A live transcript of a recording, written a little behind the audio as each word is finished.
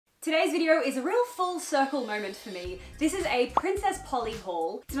Today's video is a real full circle moment for me. This is a Princess Polly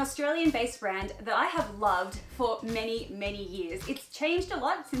haul. It's an Australian-based brand that I have loved for many, many years. It's changed a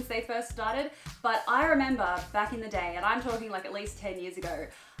lot since they first started, but I remember back in the day, and I'm talking like at least 10 years ago,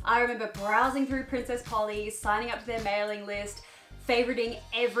 I remember browsing through Princess Polly, signing up to their mailing list, favoriting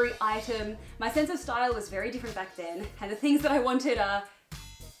every item. My sense of style was very different back then, and the things that I wanted are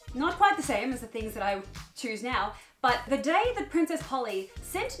not quite the same as the things that I choose now. But the day that Princess Polly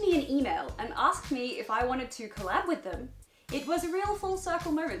sent me an email and asked me if I wanted to collab with them, it was a real full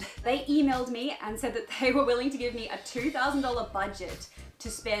circle moment. They emailed me and said that they were willing to give me a $2,000 budget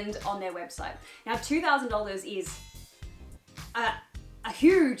to spend on their website. Now, $2,000 is a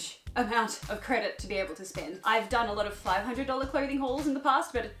huge amount of credit to be able to spend. I've done a lot of $500 clothing hauls in the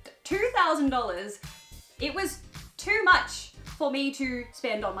past, but $2,000, it was too much for me to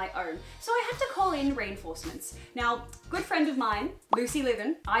spend on my own. So I had to call in reinforcements. Now, good friend of mine, Lucy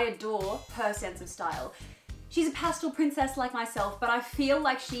Livin, I adore her sense of style. She's a pastel princess like myself, but I feel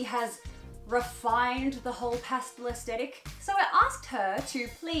like she has refined the whole pastel aesthetic. So I asked her to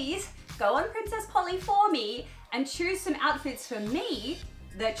please go on Princess Polly for me and choose some outfits for me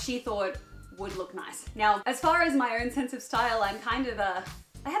that she thought would look nice. Now, as far as my own sense of style, I'm kind of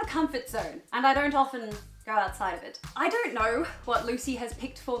I have a comfort zone and I don't often go outside of it. I don't know what Lucy has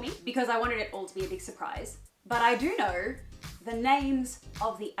picked for me because I wanted it all to be a big surprise, but I do know the names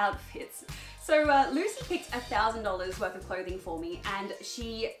of the outfits. So Lucy picked $1,000 worth of clothing for me and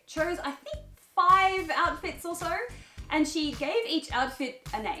she chose, I think, 5 outfits or so, and she gave each outfit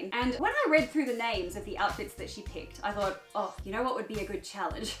a name. And when I read through the names of the outfits that she picked, I thought, oh, you know what would be a good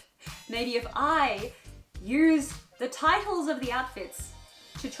challenge? Maybe if I use the titles of the outfits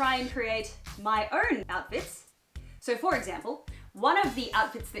to try and create my own outfits. So for example, one of the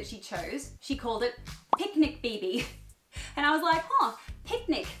outfits that she chose, she called it Picnic BB. And I was like, huh,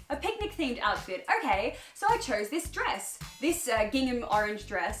 picnic, a picnic themed outfit. Okay, so I chose this dress. This gingham orange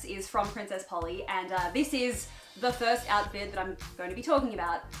dress is from Princess Polly, and this is the first outfit that I'm going to be talking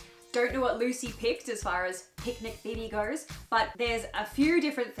about. Don't know what Lucy picked as far as Picnic BB goes, but there's a few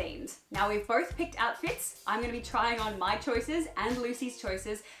different themes. Now we've both picked outfits. I'm gonna be trying on my choices and Lucy's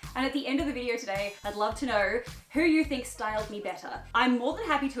choices. And at the end of the video today, I'd love to know who you think styled me better. I'm more than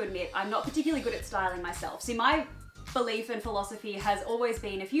happy to admit I'm not particularly good at styling myself. See, my belief and philosophy has always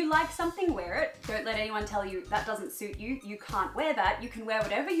been, if you like something, wear it. Don't let anyone tell you that doesn't suit you. You can't wear that. You can wear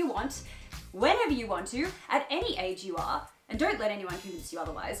whatever you want, whenever you want to, at any age you are. And don't let anyone convince you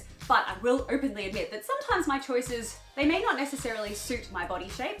otherwise. But I will openly admit that sometimes my choices, they may not necessarily suit my body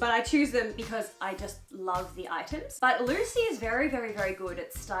shape, but I choose them because I just love the items. But Lucy is very, very, very good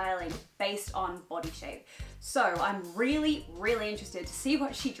at styling based on body shape. So I'm really, really interested to see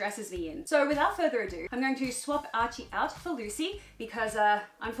what she dresses me in. So without further ado, I'm going to swap Archie out for Lucy because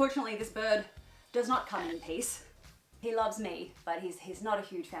unfortunately this bird does not come in peace. He loves me, but he's not a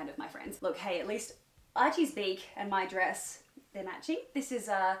huge fan of my friends. Look, hey, at least Archie's beak and my dress, they're matching. This is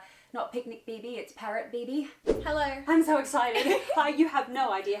not Picnic BB, it's Parrot BB. Hello. I'm so excited. You have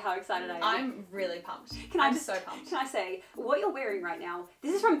no idea how excited I am. I'm really pumped. I'm so pumped. Can I say, what you're wearing right now,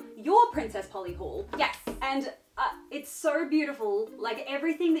 this is from your Princess Polly haul. Yes. And it's so beautiful. Like,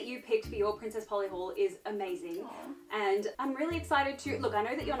 everything that you picked for your Princess Polly haul is amazing. Aww. And I'm really excited to, look, I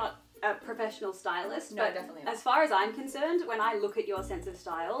know that you're not a professional stylist, no, but definitely not. As far as I'm concerned, when I look at your sense of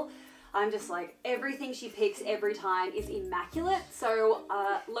style, I'm just like, everything she picks every time is immaculate. So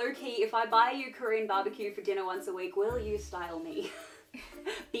low-key, if I buy you Korean barbecue for dinner once a week, will you style me?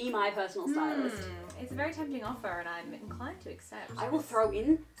 Be my personal stylist. It's a very tempting offer and I'm inclined to accept. I will throw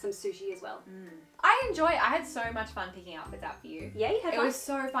in some sushi as well. I had so much fun picking outfits out for you. Yeah, you had fun. It was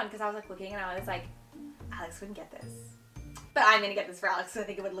so fun because I was like looking and I was like, Alex wouldn't get this. But I'm gonna get this for Alex because I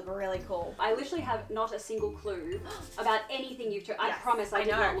think it would look really cool. I literally have not a single clue about anything you've chosen. Yes, I promise I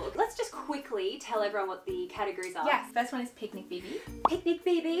did not know. look. Let's just quickly tell everyone what the categories are. Yes, first one is Picnic BB. Picnic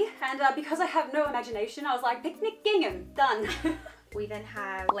BB, and because I have no imagination, I was like, Picnic Gingham, done. We then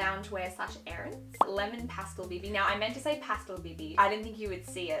have Loungewear / Errands, Lemon Pastel BB. Now I meant to say Pastel BB. I didn't think you would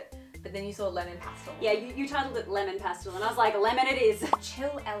see it, but then you saw Lemon Pastel. Yeah, you titled it Lemon Pastel, and I was like, lemon it is.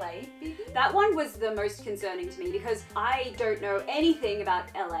 Chill LA BB? That one was the most concerning to me because I don't know anything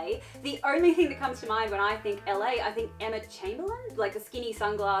about LA. The only thing that comes to mind when I think LA, I think Emma Chamberlain, like the skinny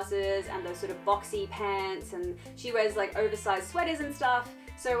sunglasses and those sort of boxy pants, and she wears like oversized sweaters and stuff.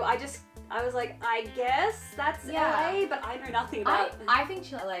 So I was like, I guess that's LA, but I know nothing about it. I think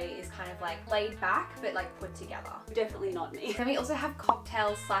Chill LA is kind of like laid back, but like put together. Definitely not me. Then we also have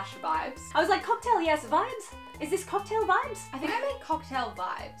Cocktail / Vibes. I was like, cocktail, yes, vibes? Is this cocktail vibes? I think I meant Cocktail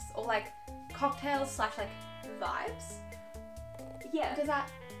Vibes, or like Cocktails / like Vibes. Yeah. Does that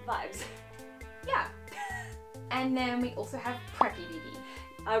vibes. Yeah. And then we also have Preppy BB.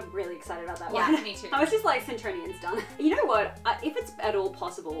 I'm really excited about that Yeah, one. me too. I was just like, Centronian's done. You know what? If it's at all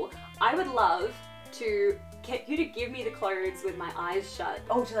possible, I would love to get you to give me the clothes with my eyes shut.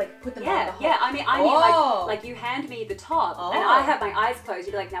 Oh, to like put them on the whole. Yeah, I mean like you hand me the top and I have my eyes closed.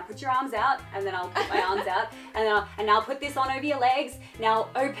 You'd be like, now put your arms out, and then I'll put my arms out, and I'll put this on over your legs. Now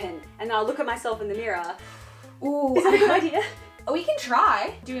open, and then I'll look at myself in the mirror. Ooh, is that a good idea? We can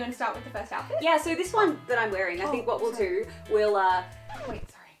try. Do we want to start with the first outfit? Yeah, so this one that I'm wearing, I think what we'll do, we'll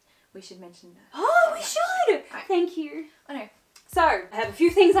wait, sorry. We should mention that. Oh, we should! Thank you. I know. So, I have a few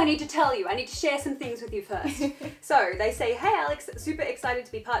things I need to tell you. I need to share some things with you first. So, they say, hey Alex, super excited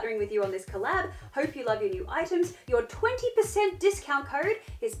to be partnering with you on this collab. Hope you love your new items. Your 20% discount code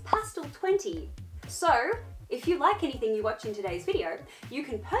is Pastel20. So, if you like anything you watch in today's video, you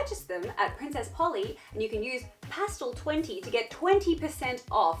can purchase them at Princess Polly and you can use Pastel20 to get 20%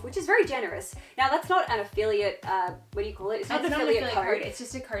 off, which is very generous. Now that's not an affiliate, what do you call it? It's not an affiliate code. It's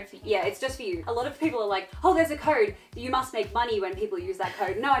just a code for you. Yeah, it's just for you. A lot of people are like, oh, there's a code. You must make money when people use that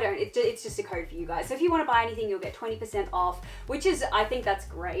code. No, I don't. It's just a code for you guys. So if you want to buy anything, you'll get 20% off, which is, I think that's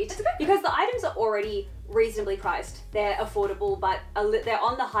great. Because the items are already reasonably priced. They're affordable, but they're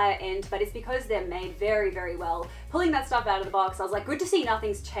on the higher end, but it's because they're made very, very well. Pulling that stuff out of the box, I was like, good to see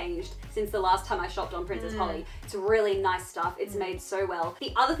nothing's changed since the last time I shopped on Princess Polly. It's really nice stuff. It's made so well.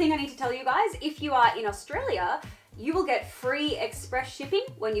 The other thing I need to tell you guys, if you are in Australia, you will get free express shipping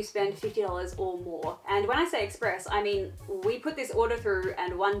when you spend $50 or more. And when I say express, I mean, we put this order through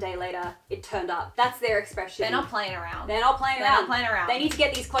and one day later, it turned up. That's their express shipping. They're not playing around. They're not playing around. They need to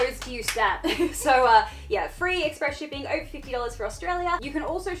get these clothes to you stat. So yeah, free express shipping, over $50 for Australia. You can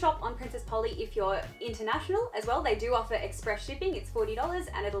also shop on Princess Polly if you're international as well. They do offer express shipping. It's $40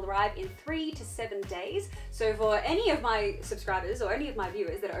 and it'll arrive in 3 to 7 days. So for any of my subscribers or any of my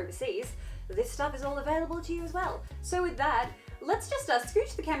viewers that are overseas, this stuff is all available to you as well. So with that, let's just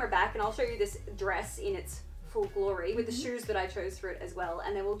scooch the camera back and I'll show you this dress in its full glory with the shoes that I chose for it as well,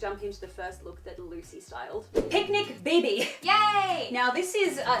 and then we'll jump into the first look that Lucy styled. Picnic BB. Yay! Now this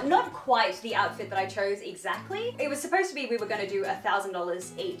is not quite the outfit that I chose exactly. It was supposed to be we were going to do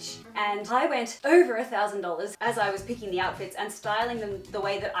 $1,000 each, and I went over $1,000 as I was picking the outfits and styling them the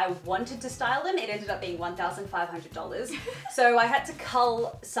way that I wanted to style them. It ended up being $1,500. So I had to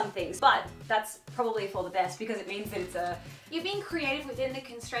cull some things, but that's probably for the best because it means that it's a... You're being creative within the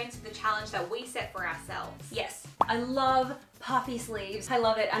constraints of the challenge that we set for ourselves. Yes. I love puffy sleeves. I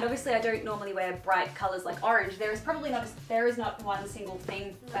love it. And obviously I don't normally wear bright colors like orange. There is not one single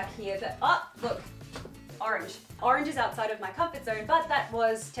thing back here that, oh, look, orange. Orange is outside of my comfort zone, but that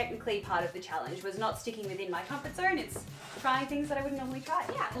was technically part of the challenge, was not sticking within my comfort zone. It's trying things that I wouldn't normally try.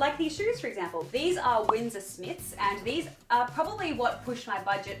 Yeah. Like these shoes, for example. These are Windsor Smiths, and these are probably what pushed my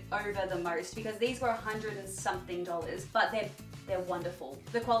budget over the most because these were $100 and something, but they're wonderful.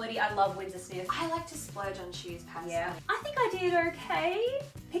 The quality, I love Windsor Smiths. I like to splurge on shoes, Pastel. Yeah. I think I did okay,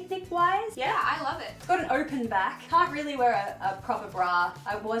 picnic-wise. Yeah, I love it. It's got an open back. Can't really wear a proper bra.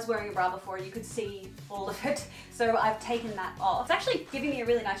 I was wearing a bra before, you could see all of it. So I've taken that off. It's actually giving me a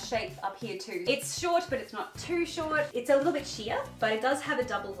really nice shape up here too. It's short, but it's not too short. It's a little bit sheer, but it does have a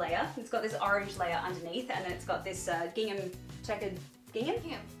double layer. It's got this orange layer underneath, and then it's got this gingham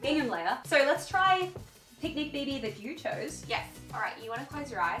layer. So let's try Picnic BB that you chose. Yes. All right. You want to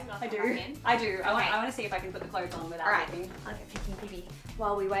close your eyes? I do. I do. Okay. I want to see if I can put the clothes on without looking. I'll get Picnic BB.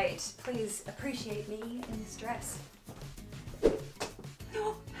 While we wait, please appreciate me in this dress.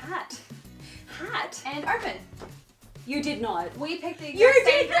 Hat. And open. You did not. We picked the exact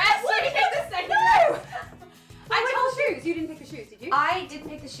same dress. We picked the same dress. I told shoes. You didn't pick the shoes, did you? I did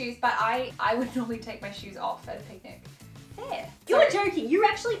pick the shoes, but I would normally take my shoes off at a picnic. Fair. You're joking. You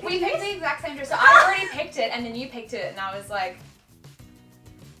actually picked We picked the exact same dress. So I already picked it, and then you picked it, and I was like,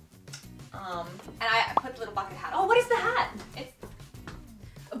 and I put the little bucket hat on. Oh, what is the hat? It's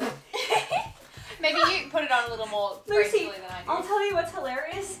maybe you put it on a little more gracefully than I do. I'll tell you what's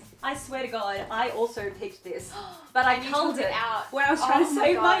hilarious. I swear to God, I also picked this, but I culled it out when I was trying to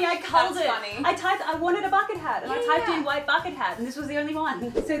save money. I culled it. Funny. I wanted a bucket hat, and I typed in white bucket hat, and this was the only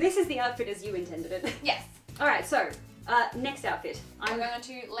one. So this is the outfit as you intended it. Yes. All right. So next outfit. I'm going on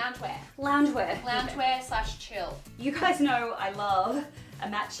to loungewear. Loungewear / chill. You guys know I love a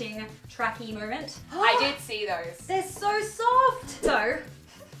matching tracky moment. I did see those. They're so soft. So,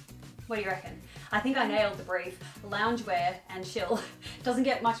 what do you reckon? I think I nailed the brief. Loungewear and chill. Doesn't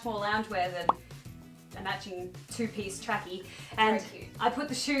get much more loungewear than a matching two-piece tracky. And I put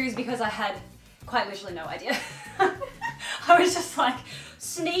the shoes because I had quite literally no idea. I was just like,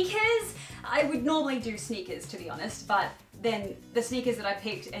 sneakers? I would normally do sneakers, to be honest, but then the sneakers that I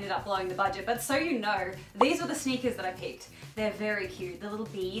picked ended up blowing the budget. But so you know, these were the sneakers that I picked. They're very cute. The little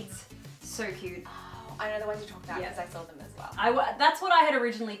beads, so cute. Oh, I know the ones you're talking about because I saw them as well. That's what I had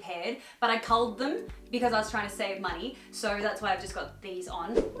originally paired, but I culled them because I was trying to save money. So that's why I've just got these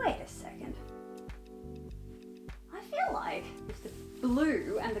on. Wait a second. I feel like if the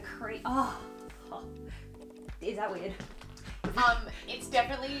blue and the cream, is that weird? It's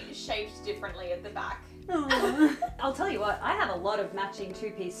definitely shaped differently at the back. Oh. I'll tell you what, I have a lot of matching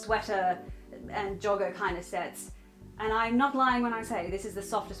two-piece sweater and jogger kind of sets. And I'm not lying when I say this is the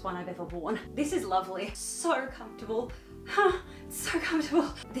softest one I've ever worn. This is lovely. So comfortable. So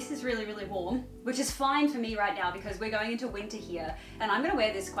comfortable. This is really, really warm, which is fine for me right now because we're going into winter here and I'm gonna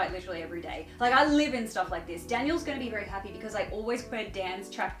wear this quite literally every day. Like I live in stuff like this. Daniel's gonna be very happy because I always wear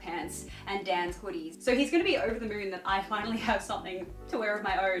Dan's track pants and Dan's hoodies. So he's gonna be over the moon that I finally have something to wear of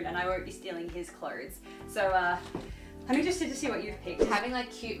my own and I won't be stealing his clothes. So I'm interested to see what you've picked. Having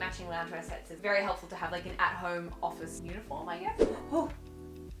like cute matching loungewear sets is very helpful to have like an at-home office uniform, I guess. Oh,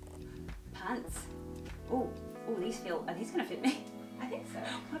 pants. Oh, are these gonna fit me? I think so.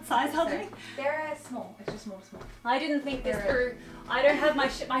 What size are they? They're small, extra small to small. I didn't think this through. I don't have my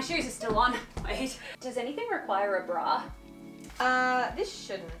shoes are still on. Wait. Does anything require a bra? This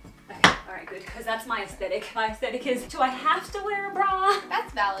shouldn't. Okay, alright, good, because that's my aesthetic. My aesthetic is, do I have to wear a bra?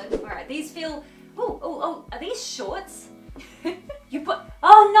 That's valid. Alright, these feel, oh, are these shorts?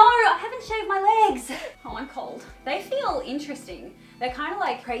 Oh no, I haven't shaved my legs. Oh, I'm cold. They feel interesting. They're kind of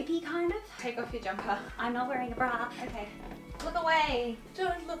like crepey, kind of. Take off your jumper. I'm not wearing a bra. Okay. Look away.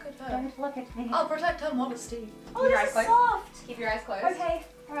 Don't look at her. Don't look at me. I'll protect her modesty. Oh, this is soft. Keep your eyes closed. Okay,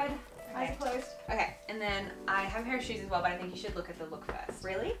 alright. Eyes closed. Okay, and then I have a pair of shoes as well, but I think you should look at the look first.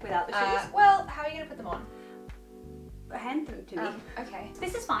 Really? Without the shoes? Well, how are you going to put them on? Hand them to me. Okay.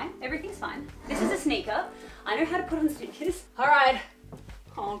 This is fine. Everything's fine. This is a sneaker. I know how to put on sneakers. Alright.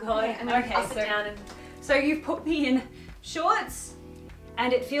 Oh god. Okay, and then up and down and... So you've put me in shorts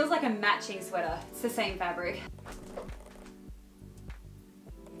and it feels like a matching sweater. It's the same fabric.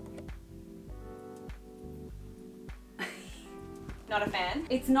 Not a fan?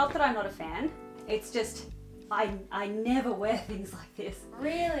 It's not that I'm not a fan. It's just I never wear things like this.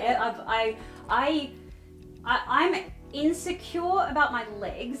 Really? I'm insecure about my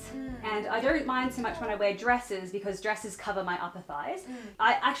legs and I don't mind so much when I wear dresses because dresses cover my upper thighs.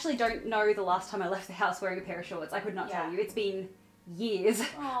 I actually don't know the last time I left the house wearing a pair of shorts. I could not tell you. It's been years.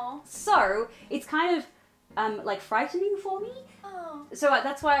 Aww. So it's kind of like frightening for me. Oh. So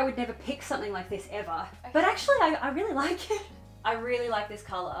that's why I would never pick something like this ever. Okay. But actually I really like it. I really like this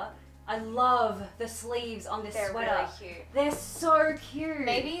color. I love the sleeves on this sweater. They're really cute. They're so cute.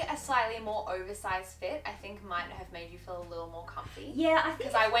 Maybe a slightly more oversized fit, I think might have made you feel a little more comfy. Yeah, I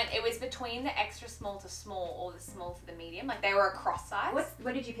think. Because it was between the extra small to small or the small to the medium. Like they were a cross size.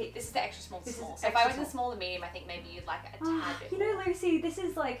 What did you pick? This is the extra small to small. So if I went to the small to medium, I think maybe you'd like a tad bit You know, Lucy, this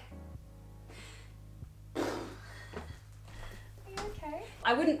is like... Are you okay?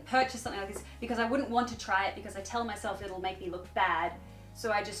 I wouldn't purchase something like this because I wouldn't want to try it because I tell myself it'll make me look bad. So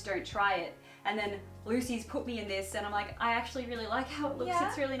I just don't try it. And then Lucy's put me in this and I'm like, I actually really like how it looks. Yeah?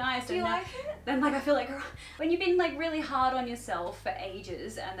 It's really nice. Do you like it? Then like I feel like when you've been like really hard on yourself for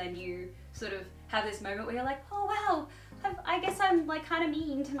ages and then you sort of have this moment where you're like, oh wow, I guess I'm like kind of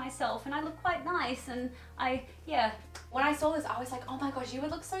mean to myself and I look quite nice and yeah. When I saw this, I was like, oh my gosh, you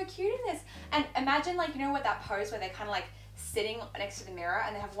would look so cute in this. And imagine like, you know what, that pose where they're kind of like sitting next to the mirror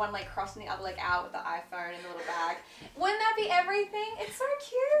and they have one leg crossed and the other leg out with the iPhone and the little bag. Wouldn't that be everything? It's so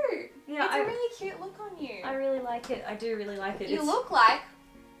cute. Yeah, it's a really cute look on you. I really like it. I do really like it. You look like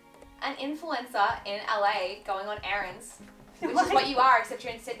an influencer in LA going on errands, which is what you are, except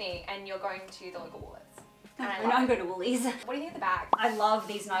you're in Sydney and you're going to the local Woolworths. And I'm going to Woolies. What do you think of the bag? I love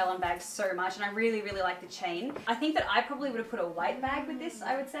these nylon bags so much and I really, really like the chain. I think that I probably would have put a white bag with this,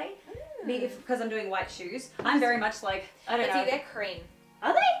 I would say. Because I'm doing white shoes. I'm very much like, I don't know. See, they're cream.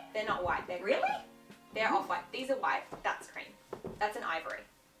 Are they? They're not white. They're really? Cream. They're off-white. These are white. That's cream. That's an ivory.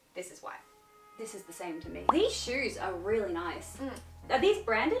 This is white. This is the same to me. These shoes are really nice. Are these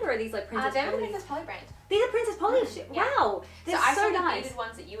branded or are these like Princess Polly? They're Princess Polly brand. These are Princess Polly shoes? Yeah. Wow. They're I saw nice. the beaded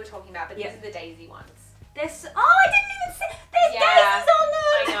ones that you were talking about, but these are the daisy ones. They're so, oh, I didn't even see, there's daisies on them!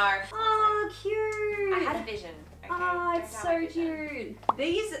 I know. Oh, cute. I had a vision. Okay, oh, it's so cute.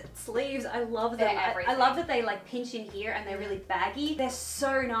 These sleeves, I love them. I love that they like pinch in here and they're really baggy. They're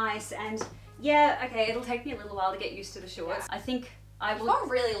so nice and yeah, okay, it'll take me a little while to get used to the shorts. I think I will. You've got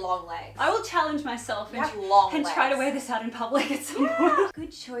really long legs. I will challenge myself and try to wear this out in public at some point.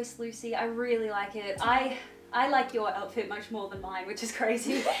 Good choice, Lucy. I really like it. I I like your outfit much more than mine, which is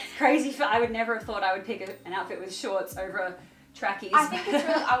crazy. Crazy for, I would never have thought I would pick an outfit with shorts over trackies. I think it's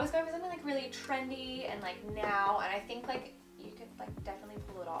really, I was going for something like really trendy and like now, and I think like you could like definitely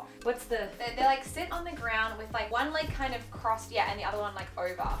pull it off. What's the... They like sit on the ground with like one like kind of crossed, yeah, and the other one like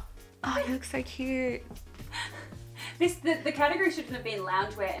over. Oh, you look so cute. The category shouldn't have been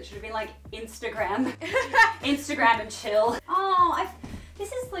loungewear. It should have been like Instagram. Instagram and chill. Oh,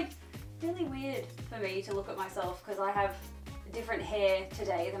 this is like really weird for me to look at myself because I have different hair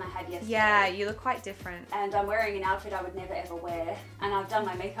today than I had yesterday. Yeah, you look quite different. And I'm wearing an outfit I would never ever wear. And I've done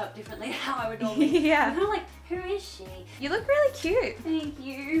my makeup differently than how I would normally. Yeah. I'm kind of like, who is she? You look really cute. Thank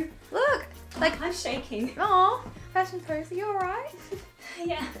you. Look, like I'm shaking. Oh, fashion pose. Are you alright?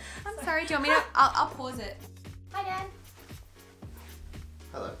 Yeah. I'm sorry. Do you want me to? I'll pause it. Hi, Dan.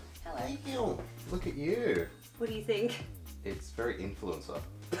 Hello. Hello. Ew, look at you. What do you think? It's very influencer.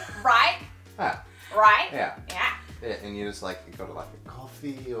 Right? Ah, Right? yeah. Yeah. Yeah, and you just like, you got like a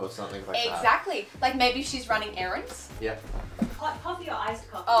coffee or something like that. Exactly. Like maybe she's running errands. Yeah. Hot coffee or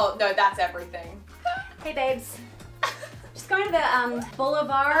iced coffee? Oh, no, that's everything. Hey babes. Just going to the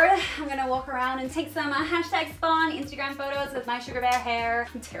boulevard. I'm gonna walk around and take some hashtag spawn Instagram photos of my sugar bear hair.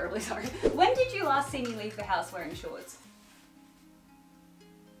 I'm terribly sorry. When did you last see me leave the house wearing shorts?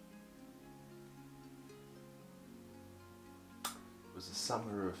 It was the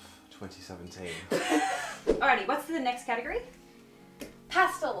summer of 2017. Alrighty, what's the next category?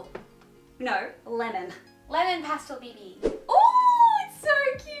 Pastel. No, lemon. Lemon pastel BB. Oh, it's so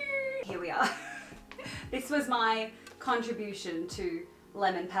cute! Here we are. This was my contribution to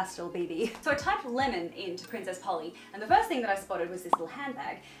lemon pastel BB. So I typed lemon into Princess Polly, and the first thing that I spotted was this little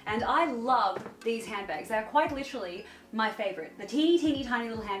handbag. And I love these handbags. They are quite literally my favorite. The teeny tiny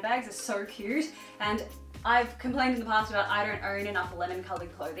little handbags are so cute, and I've complained in the past about I don't own enough lemon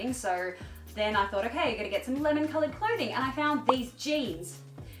colored clothing, so then I thought, okay, I'm gonna get some lemon colored clothing, and I found these jeans.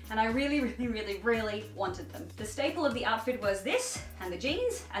 And I really wanted them. The staple of the outfit was this, and the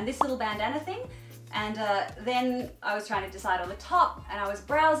jeans, and this little bandana thing. And then I was trying to decide on the top, and I was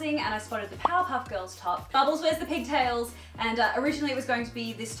browsing, and I spotted the Powerpuff Girls top. Bubbles wears the pigtails, and originally it was going to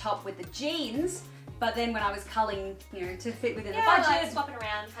be this top with the jeans, but then when I was culling, you know, to fit within the budget. Like swapping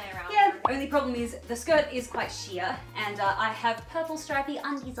around, playing around. Yeah, only problem is the skirt is quite sheer, and I have purple stripy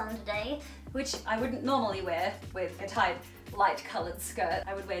undies on today, which I wouldn't normally wear with a tight, light coloured skirt.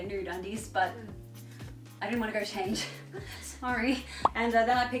 I would wear nude undies, but I didn't want to go change. Sorry. And then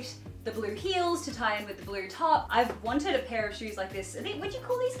I picked the blue heels to tie in with the blue top. I've wanted a pair of shoes like this. Would you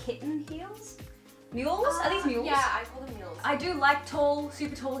call these kitten heels? Mules? Are these mules? Yeah, I call them mules. I do like tall,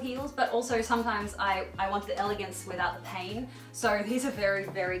 super tall heels, but also sometimes I want the elegance without the pain. So these are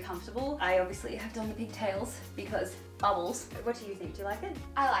very comfortable. I obviously have done the pigtails because bubbles. What do you think? Do you like it?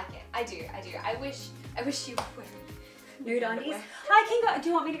 I like it. I do. I wish you were wearing Nude undies? I can go. Do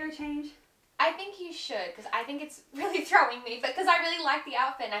you want me to go change? I think you should, because I think it's really throwing me, but because I really like the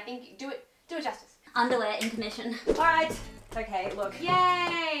outfit, and I think do it justice. Underwear in commission. All right. Okay, look.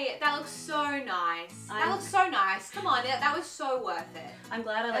 Yay! That looks so nice. That looks so nice. Come on, that was so worth it. I'm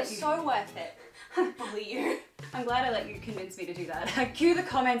glad I That let was you. so worth it. Bully you. I'm glad I let you convince me to do that. Cue the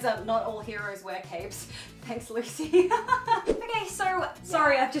comments of not all heroes wear capes. Thanks, Lucy. Okay, so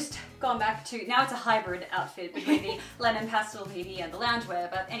sorry, I've just gone back to, now it's a hybrid outfit between the lemon pastel BB and the loungewear.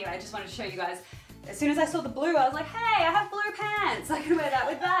 But anyway, I just wanted to show you guys. As soon as I saw the blue, I was like, hey, I have blue pants. I can wear that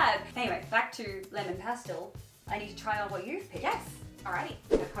with that. Anyway, back to lemon pastel. I need to try on what you've picked. Yes. Alrighty.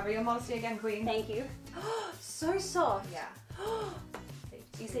 Cover your modesty again, queen. Thank you. So soft. Yeah.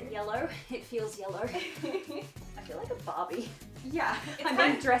 Is it yellow? It feels yellow. I feel like a Barbie. Yeah. I'm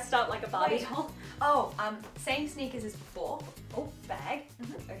being dressed up like a Barbie doll. Oh, same sneakers as before. Oh, bag.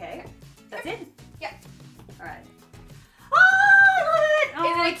 Okay. That's it? Yeah. Alright. Oh, I love it!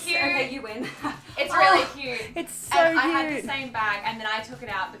 Oh, Isn't it cute? Okay, you win. It's really cute. It's so and cute. I had the same bag, and then I took it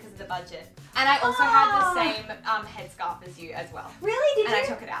out because of the budget. And I also had the same headscarf as you as well. Really? Did And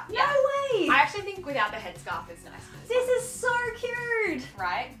you? I took it out. No Yeah. way! I actually think without the headscarf is nice. This is so cute!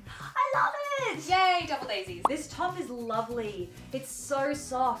 Right? I love it! Yay, double daisies. This top is lovely. It's so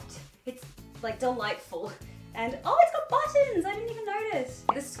soft. It's like delightful. And oh, it's got buttons! I didn't even notice.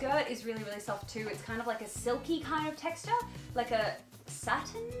 The skirt is really soft too. It's kind of like a silky kind of texture. Like a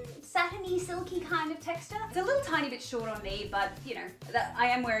satiny, silky kind of texture. It's a little tiny bit short on me, but you know, I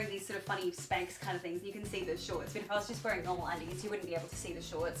am wearing these sort of funny Spanx kind of things. You can see the shorts, but if I was just wearing normal undies, you wouldn't be able to see the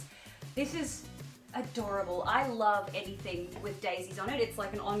shorts. This is adorable. I love anything with daisies on it. It's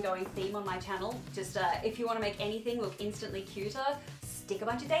like an ongoing theme on my channel. Just if you want to make anything look instantly cuter, stick a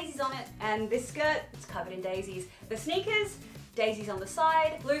bunch of daisies on it. And this skirt, it's covered in daisies. The sneakers, daisies on the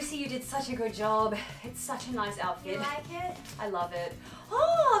side. Lucy, you did such a good job. It's such a nice outfit. You like it? I love it.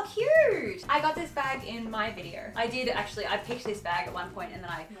 Oh, cute. I got this bag in my video. I did actually. I picked this bag at one point and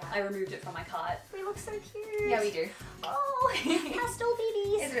then I removed it from my cart. We look so cute. Yeah, we do. Oh, pastel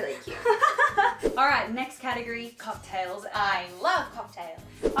babies. It's really cute. All right, next category, cocktails. I love cocktails.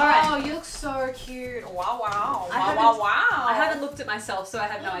 All right. Oh, you look so cute. Wow, wow. I haven't looked at myself, so I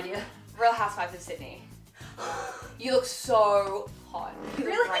have no idea. Real Housewives of Sydney. You look so hot. You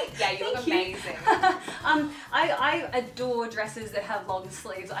look Really? great. Yeah, you look amazing. I adore dresses that have long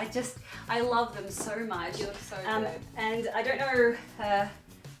sleeves. I love them so much. You look so good. And I don't know,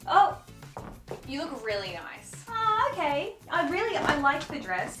 oh. You look really nice. Oh, okay. I like the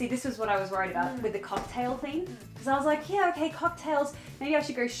dress. See, this was what I was worried about with the cocktail thing. Because I was like, yeah, okay, cocktails, maybe I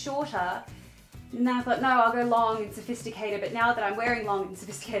should go shorter. And then I thought, no, I'll go long and sophisticated. But now that I'm wearing long and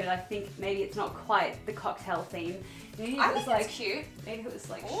sophisticated, I think maybe it's not quite the cocktail theme. Maybe I it was think like it's cute. Maybe it was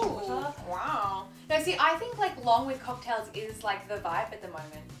like Ooh, shorter. wow. No, see, I think like long with cocktails is like the vibe at the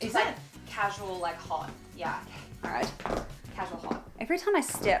moment. It's Is like it? casual, like hot. Yeah. All right. Casual hot. Every time I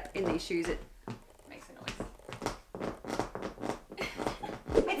step in these shoes, it Makes a noise.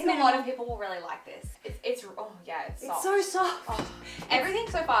 I think a lot of people will really like this. It's oh yeah, it's soft. It's so soft. Oh, everything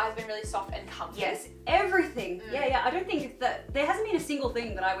so far has been really soft and comfy. Yes, everything. Yeah, I don't think that there hasn't been a single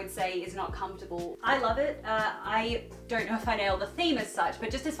thing that I would say is not comfortable. I love it. I don't know if I nail the theme as such, but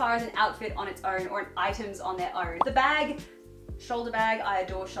just as far as an outfit on its own or items on their own. The bag, shoulder bag, I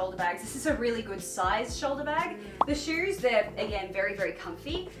adore shoulder bags. This is a really good size shoulder bag. The shoes, they're again very, very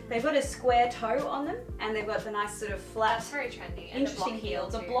comfy. They've got a square toe on them and they've got the nice sort of flat, That's very trendy. And interesting heel.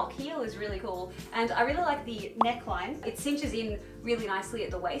 The block heel is really cool. And I really like the neckline. It cinches in really nicely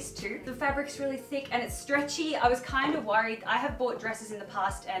at the waist too. The fabric's really thick and it's stretchy. I was kind of worried. I have bought dresses in the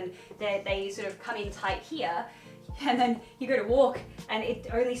past and they sort of come in tight here. And then you go to walk and it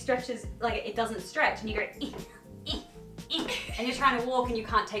only stretches, like it doesn't stretch and you go, and you're trying to walk and you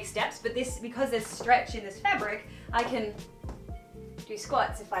can't take steps, but this, because there's stretch in this fabric, I can do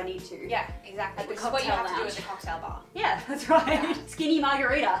squats if I need to. Yeah, exactly. At the Which is what you cocktail have to do lounge. at the cocktail bar. Yeah, that's right. Yeah. Skinny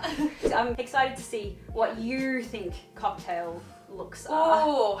margarita. So I'm excited to see what you think cocktail looks are.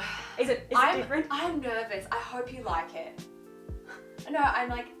 Oh, Is it different? I'm nervous. I hope you like it. No, I'm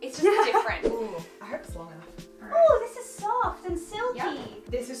like, it's just different. Ooh, I hope it's long enough. Oh, this is soft and silky. Yeah.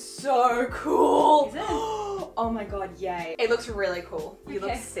 This is so cool. Is it? Oh my god, yay. It looks really cool. You look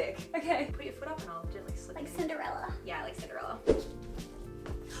Okay. sick. Okay. Put your foot up and I'll gently slip Like it in. Cinderella. Yeah, like Cinderella.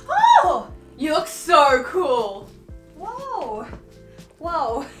 Oh! You look so cool. Whoa.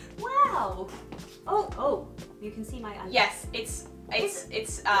 Whoa. Wow. Oh, you can see my eye. Yes, it's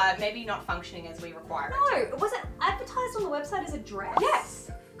maybe not functioning as we require it. No, was it advertised on the website as a dress?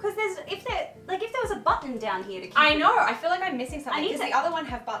 Yes. Because if there was a button down here to keep I it- know, I feel like I'm missing I something need because to- the other one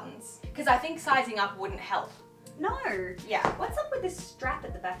have buttons. Because I think sizing up wouldn't help. No. Yeah. What's up with this strap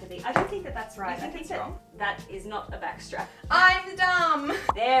at the back of the? I don't think that's right. You think I think it's that wrong? that is not a back strap. I'm dumb.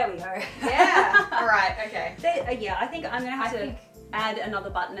 There we go. Yeah. All right. Okay. Yeah, I think I'm gonna have I to think- add another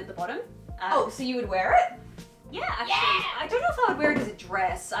button at the bottom. Oh, so you would wear it? Yeah, actually. I don't know if I would wear it as a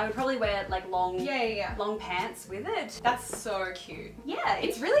dress. I would probably wear like long Yeah. long pants with it. That's so cute. Yeah,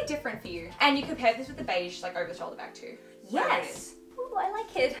 It's really different for you. And you could pair this with the beige, like over the shoulder bag too. Whatever it yes. is. Ooh, I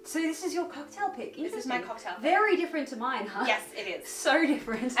like it. So this is your cocktail pick. This is my Interesting. cocktail pick. Very different to mine, huh? Yes, it is. So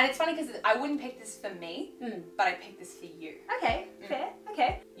different. And it's funny because I wouldn't pick this for me, but I picked this for you. Okay, fair.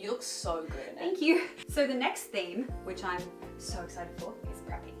 Okay. You look so good in it. Thank you. So the next theme, which I'm so excited for, It's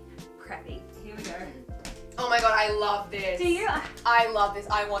preppy. preppy. Here we go. Oh my god, I love this. Do you? I love this.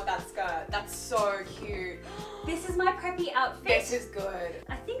 I want that skirt. That's so cute. This is my preppy outfit. This is good.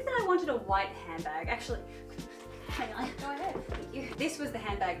 I think that I wanted a white handbag. Actually, hang on. Go ahead. Thank you. This was the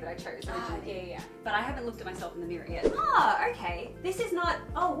handbag that I chose originally. Yeah. But I haven't looked at myself in the mirror yet. Ah, okay. This is not.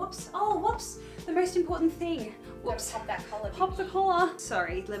 Oh, whoops. Oh, whoops. The most important thing. Whoops. Pop that collar. Pop the collar.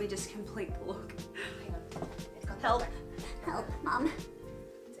 Sorry, let me just complete the look. Hang on. It's got Help. Help, Mom.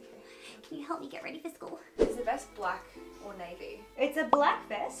 It's okay. Can you help me get ready for school? Is the vest black or navy? It's a black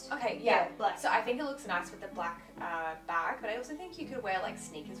vest. Okay, Yeah, yeah, black. So I think it looks nice with the black bag, but I also think you could wear like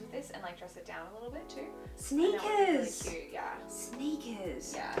sneakers with this and like dress it down a little bit too. And that would be really Sneakers. cute, yeah.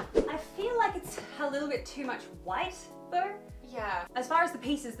 Sneakers. Yeah. I feel like it's a little bit too much white though. Yeah. As far as the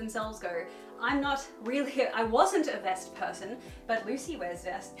pieces themselves go, I'm not really, I wasn't a vest person, but Lucy wears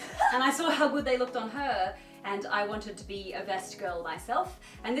vests. And I saw how good they looked on her, and I wanted to be a vest girl myself.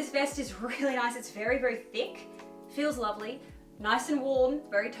 And this vest is really nice. It's very, very thick, feels lovely, nice and warm,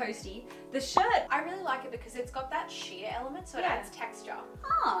 very toasty. The shirt, I really like it because it's got that sheer element, so it Yeah. adds texture.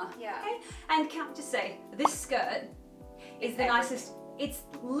 ah, Yeah. okay. And can I just say, this skirt is the nicest. It's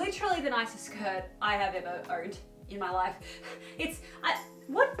literally the nicest skirt I have ever owned in my life.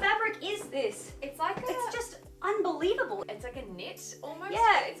 What fabric is this? It's like it's just unbelievable. It's like a knit almost.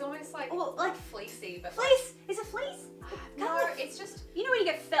 Yeah. It's almost like fleecy, but Fleece? Is it fleece? no, it's just. You know when you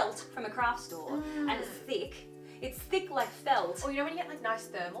get felt from a craft store and it's thick? It's thick like felt. Or you know when you get like nice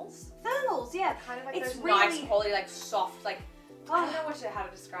thermals? Thermals, yeah. Kind of like It's those really nice quality, like soft, like I don't know how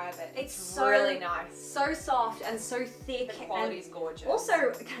to describe it. It's so really nice. So soft and so thick. The quality's gorgeous.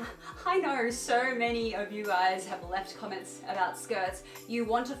 Also, I know so many of you guys have left comments about skirts. You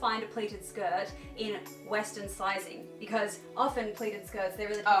want to find a pleated skirt in Western sizing because often pleated skirts, they're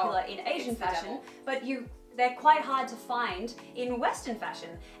really popular in Asian fashion, but they're quite hard to find in Western fashion.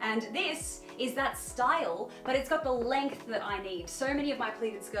 And this is that style, but it's got the length that I need. So many of my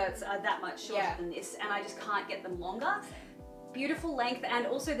pleated skirts are that much shorter than this, and I just can't get them longer. Beautiful length, and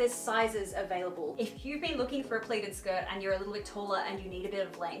also there's sizes available. If you've been looking for a pleated skirt and you're a little bit taller and you need a bit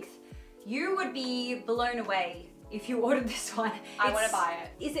of length, you would be blown away if you ordered this one. I want to buy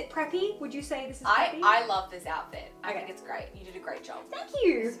it. Is it preppy? Would you say this is preppy? I love this outfit. I think it's great. You did a great job. Thank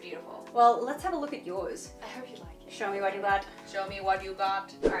you. This is beautiful. Well, let's have a look at yours. I hope you like it. Show me what you got. Show me what you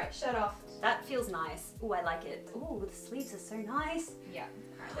got. All right, shirt off. That feels nice. Oh, I like it. Oh, the sleeves are so nice. Yeah.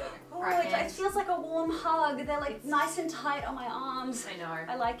 Oh, it feels like a warm hug. They're like nice and tight on my arms. I know.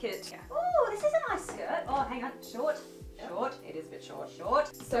 I like it. Yeah. Oh, this is a nice skirt. Oh, hang on. Short. Short. It is a bit short.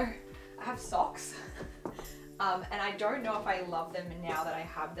 Short. So, I have socks. And I don't know if I love them now that I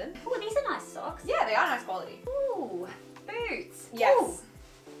have them. Oh, these are nice socks. Yeah, they are nice quality. Ooh, boots. Yes.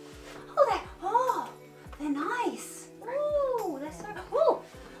 Ooh. They're nice. Ooh, they're so.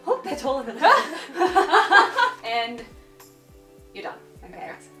 Oh, they're taller than that. And you're done.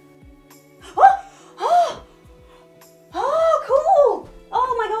 Okay. Oh, cool.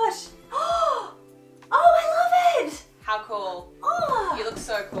 Oh my gosh. Oh, I love it. How cool. Oh. You look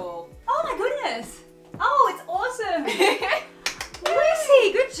so cool. Oh my goodness. Oh, it's awesome.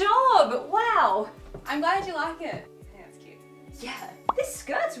 Lucy, good job. Wow. I'm glad you like it. I think that's cute. Yeah, this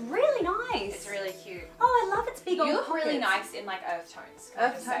skirt's really nice. It's really cute. Oh, I love its big old You look really pockets. nice in like earth tones.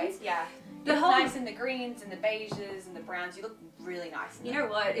 Earth tones? Yeah. The You look whole- nice in the greens and the beiges and the browns. You look really nice in You know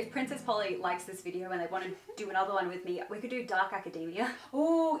what? If Princess Polly likes this video and they want to do another one with me, we could do Dark Academia.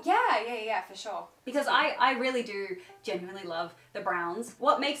 Oh, yeah, for sure. Because I really do genuinely love the browns.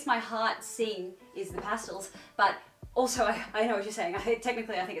 What makes my heart sing is the pastels, but also I know what you're saying.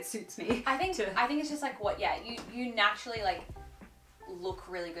 Technically, I think it suits me. I think it's just like you naturally like look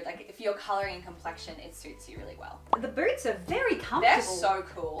really good. Like if you're coloring in complexion, it suits you really well. The boots are very comfortable. They're so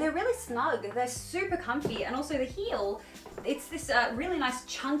cool. They're really snug. They're super comfy, and also the heel. It's this really nice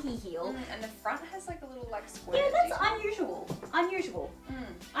chunky heel. And the front has like a little like square. Yeah, that's unusual. Unusual.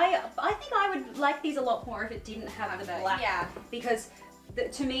 I think I would like these a lot more if it didn't have the black. Yeah. Because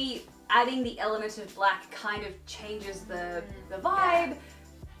to me, adding the element of black kind of changes the vibe.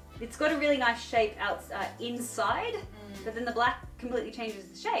 It's got a really nice shape inside, but then the black completely changes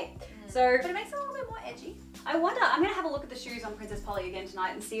the shape. So, But it makes it a little bit more edgy. I wonder, I'm gonna have a look at the shoes on Princess Polly again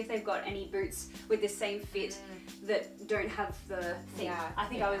tonight and see if they've got any boots with this same fit that don't have the thing. Yeah. I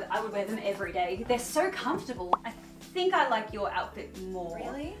think I would wear them every day. They're so comfortable. I think I like your outfit more.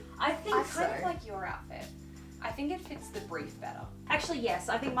 Really? I think I so. kind of like your outfit. I think it fits the brief better. Actually, yes.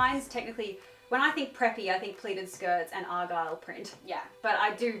 I think mine's technically, when I think preppy, I think pleated skirts and argyle print. Yeah. But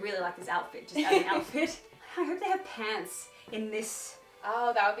I do really like this outfit, just as an outfit. I hope they have pants in this.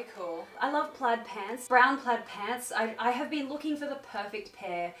 Oh, that would be cool. I love plaid pants, brown plaid pants. I have been looking for the perfect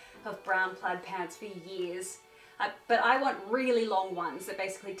pair of brown plaid pants for years. But I want really long ones that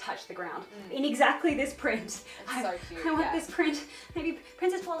basically touch the ground in exactly this print. It's so cute. I want this print. Maybe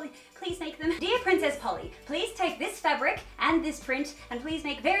Princess Polly, please make them. Dear Princess Polly, please take this fabric and this print and please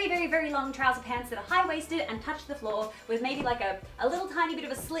make very, very, very long trouser pants that are high-waisted and touch the floor with maybe like a little tiny bit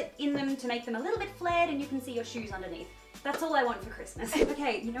of a slit in them to make them a little bit flared and you can see your shoes underneath. That's all I want for Christmas.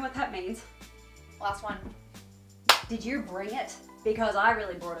 Okay, you know what that means? Last one. Did you bring it? Because I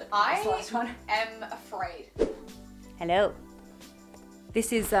really brought it. I This last one. am afraid. Hello.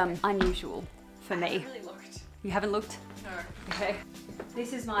 This is unusual for I me. haven't really looked. You haven't looked? No. Okay.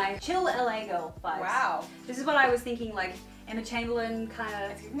 This is my chill LA girl vibes. Wow. This is what I was thinking, like Emma Chamberlain kind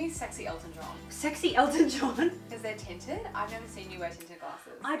It's of giving me sexy Elton John. sexy Elton John. Because they're tinted. I've never seen you wear tinted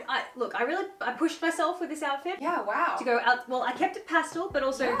glasses. Look, I pushed myself with this outfit. Yeah, wow. To go out, well, I kept it pastel, but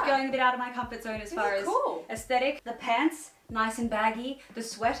also Yeah. going a bit out of my comfort zone as This far is as cool. aesthetic. The pants, nice and baggy. The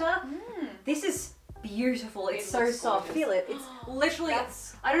sweater, this is beautiful. It's It so looks soft. gorgeous. Feel it. It's literally,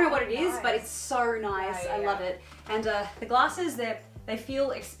 That's I don't know what it is, nice. but it's so nice. Yeah, I love it. And the glasses, they're They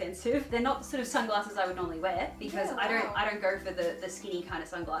feel expensive. They're not the sort of sunglasses I would normally wear because I don't go for the skinny kind of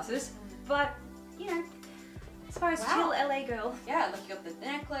sunglasses. But, you know, as far as chill LA girl. Yeah, look, you got the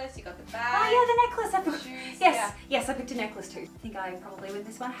necklace, you got the bag. Oh yeah, the necklace. I picked, shoes. Yes, I picked a necklace too. I think I probably win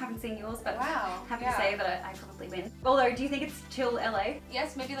this one. I haven't seen yours, but happy to say that I probably win. Although, do you think it's chill LA?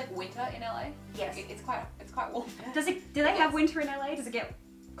 Yes, maybe like winter in LA. Yes. It's quite warm. Do they have winter in LA? Does it get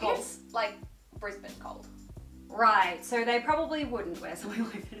cold? It's like Brisbane cold. Right, so they probably wouldn't wear something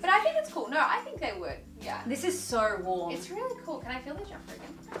like this. But I think it's cool. No, I think they would. Yeah. This is so warm. It's really cool. Can I feel the jumper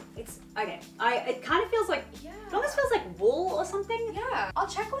again? It's okay. It kind of feels like Yeah. it almost feels like wool or something. Yeah. I'll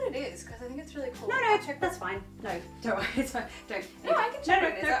check what it is because I think it's really cool. No, that's fine. No, don't worry. It's fine. Don't. No, I can check No,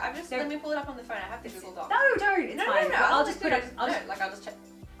 what it is. I'm just let me pull it up on the phone. I have the Google Doc. No, don't. It's fine. No. I'll just put it. I'll just check.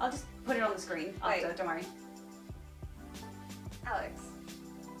 I'll just put it on the screen after. Wait. Don't worry. Alex,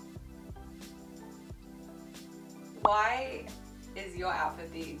 why is your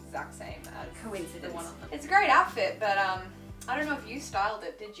outfit the exact same as Coincidence. the one on the... It's a great outfit, but I don't know if you styled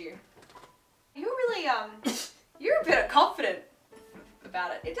it, did you? You're really you're a bit confident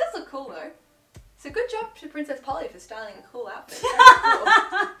about it. It does look cool though. So good job to Princess Polly for styling a cool outfit. Very cool.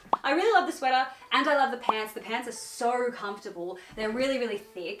 I really love the sweater and I love the pants. The pants are so comfortable. They're really, really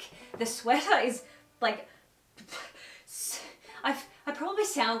thick. The sweater is like, I probably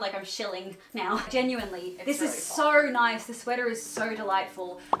sound like I'm shilling now. Genuinely, this really is so nice. The sweater is so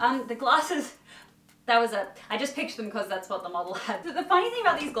delightful. The glasses, I just picked them because that's what the model had. The funny thing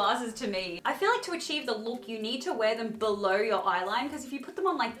about these glasses to me, I feel like to achieve the look, you need to wear them below your eye line because if you put them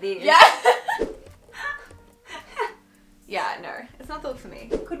on like this. Yeah. Yeah, no, it's not the look for me.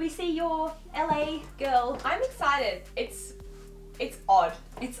 Could we see your LA girl? I'm excited. It's odd.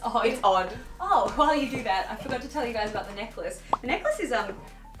 It's odd. It's odd. Oh, while you do that, I forgot to tell you guys about the necklace. The necklace is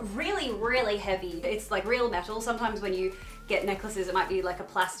really, really heavy. It's like real metal. Sometimes when you get necklaces, it might be like a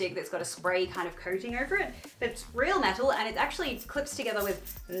plastic that's got a spray kind of coating over it. But it's real metal and it actually clips together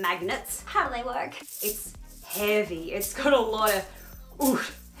with magnets. How do they work? It's heavy. It's got a lot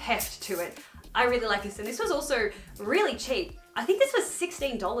of heft to it. I really like this, and this was also really cheap. I think this was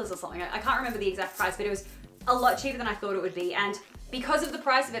 $16 or something. I can't remember the exact price, but it was a lot cheaper than I thought it would be. And because of the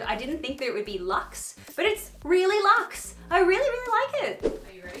price of it, I didn't think that it would be luxe, but it's really luxe. I really, really like it.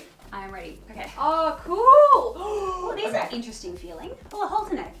 Are you ready? I am ready. Okay. Oh, cool. Oh, these are interesting feeling. Oh, a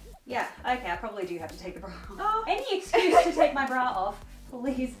halter neck. Yeah, okay, I probably do have to take the bra off. Oh. Any excuse to take my bra off,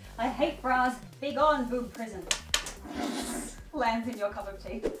 please. I hate bras. Big on boob prison. Lands in your cup of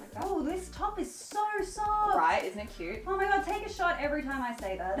tea. Oh, this top is so soft. Right, isn't it cute? Oh my god, take a shot every time I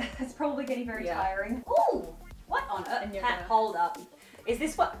say that. It's probably getting very tiring. Ooh, what on earth? And you're Hat, gonna... hold up. Is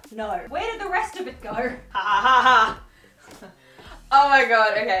this what? No. Where did the rest of it go? Ha ha ha. Oh my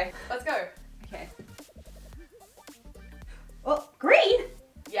god, okay. Let's go. Okay. Oh, green?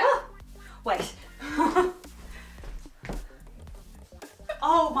 Yeah. Oh, wait.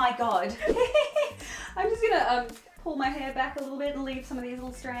 Oh my god. I'm just gonna pull my hair back a little bit and leave some of these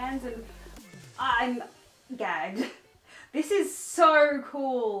little strands, and I'm gagged. This is so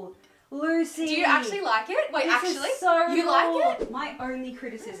cool. Lucy. Do you actually like it? Wait, This actually? is so you cool. like it? My only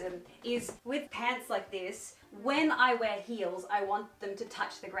criticism is with pants like this, when I wear heels, I want them to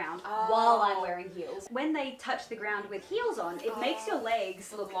touch the ground while I'm wearing heels. When they touch the ground with heels on, it makes your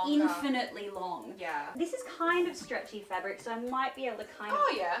legs look longer. infinitely long. Yeah. This is kind of stretchy fabric, so I might be able to kind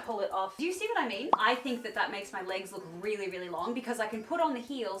of pull it off. Do you see what I mean? I think that that makes my legs look really, really long because I can put on the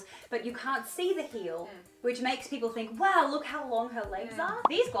heels, but you can't see the heel, which makes people think, wow, look how long her legs are.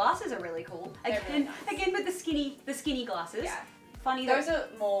 These glasses are really cool. Again, really nice. again with the skinny glasses. Yeah. Funny Those are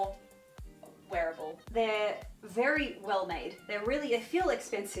more wearable. they're very well made. They feel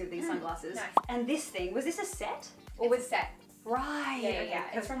expensive, these sunglasses. Nice. And this thing, was this a set? Or was set. Right. Yeah, okay.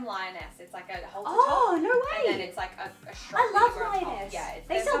 It's from Lioness. It's like a halter Oh, top. no way. And then it's like a strap. I love that you wear on top. Lioness. Yeah,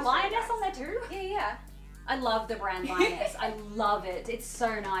 They they're sell really Lioness nice. on there too? Yeah, yeah. I love the brand Lioness. I love it. It's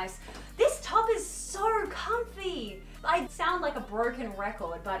so nice. This top is so comfy. I sound like a broken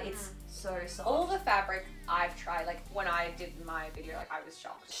record, but it's so soft. All the fabric I've tried, like when I did my video, like I was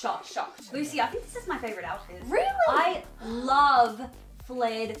shocked. Shocked. Lucy, I think this is my favorite outfit. Really? I love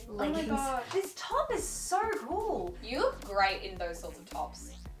flared leggings. gosh. This top is so cool. You look great in those sorts of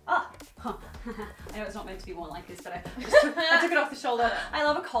tops. Ah, I know it's not meant to be worn like this, but I took it off the shoulder. I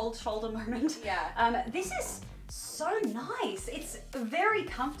love a cold shoulder moment. Yeah. This is so nice. It's very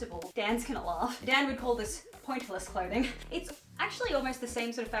comfortable. Dan's gonna laugh. Dan would call this pointless clothing. It's actually almost the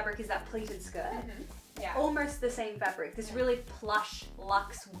same sort of fabric as that pleated skirt. Yeah. Almost the same fabric. This really plush,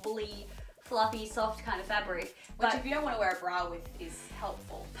 luxe, woolly, fluffy, soft kind of fabric. Which But if you don't want to wear a bra with is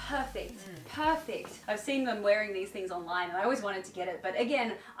helpful. perfect, perfect. I've seen them wearing these things online and I always wanted to get it. But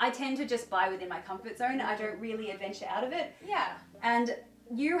again, I tend to just buy within my comfort zone. I don't really adventure out of it. Yeah. And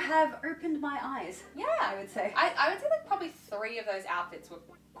you have opened my eyes, Yeah. I would say. I would say like probably 3 of those outfits were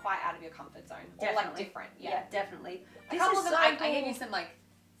quite out of your comfort zone. Or like Definitely. different. Yeah, definitely. A This couple is of them, so I gave you cool.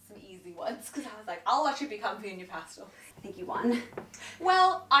 some easy ones because I was like, I'll actually be comfy in your pastel. I think you won.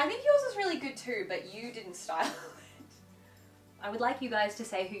 Well, I think yours was really good too, but you didn't style it. I would like you guys to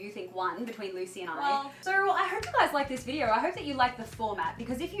say who you think won between Lucy and I. Well- So I hope you guys liked this video. I hope that you liked the format,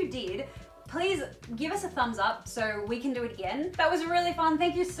 because if you did, please give us a thumbs up so we can do it again. That was really fun.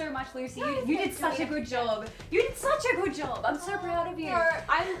 Thank you so much, Lucy. You did such a good job. You did such a good job. I'm so proud of you. No,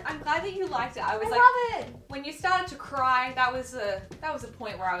 I'm glad that you liked it. I was I like, love it. when you started to cry, that was a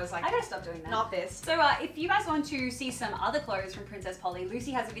point where I was like, I gotta stop doing that. not this. So if you guys want to see some other clothes from Princess Polly,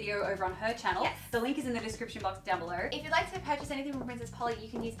 Lucy has a video over on her channel. Yes. The link is in the description box down below. If you'd like to purchase anything from Princess Polly, you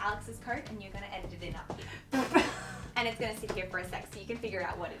can use Alex's code and you're gonna edit it in up here. And it's gonna sit here for a sec so you can figure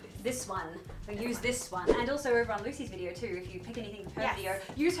out what it is. This one, or use this one, and also over on Lucy's video too. If you pick anything from her Yes. video,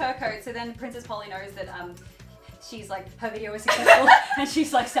 use her code so then Princess Polly knows that she's like, her video is successful and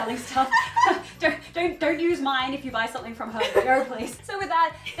she's like selling stuff. don't use mine if you buy something from her video, please. So with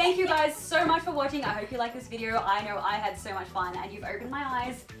that, thank you guys so much for watching. I hope you like this video. I know I had so much fun and you've opened my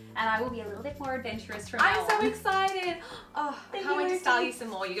eyes, and I will be a little bit more adventurous from now I'm so on. excited. Oh, I Thank can't you, wait to Lucy. style you some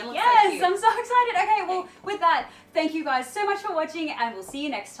more. You're gonna look so Yes, cute. I'm so excited. Okay, well, with that, thank you guys so much for watching, and we'll see you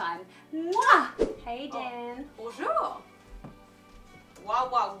next time. Mwah! Hey, Dan. Bonjour. Wow,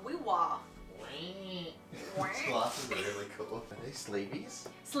 wow, wee wah. These glasses are really cool. Are they sleeveys?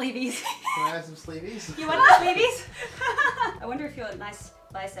 Sleeveys. Can I have some sleeveys? You want the sleeveys? I wonder if your nice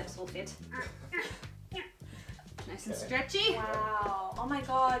biceps will fit. Nice and Okay. stretchy. Wow. Oh my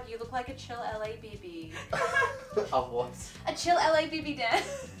god, you look like a chill LA BB. Of what? A chill LA BB Dan.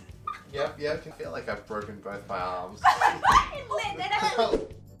 Yep, I can feel like I've broken both my arms.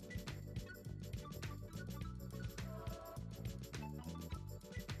 Lit,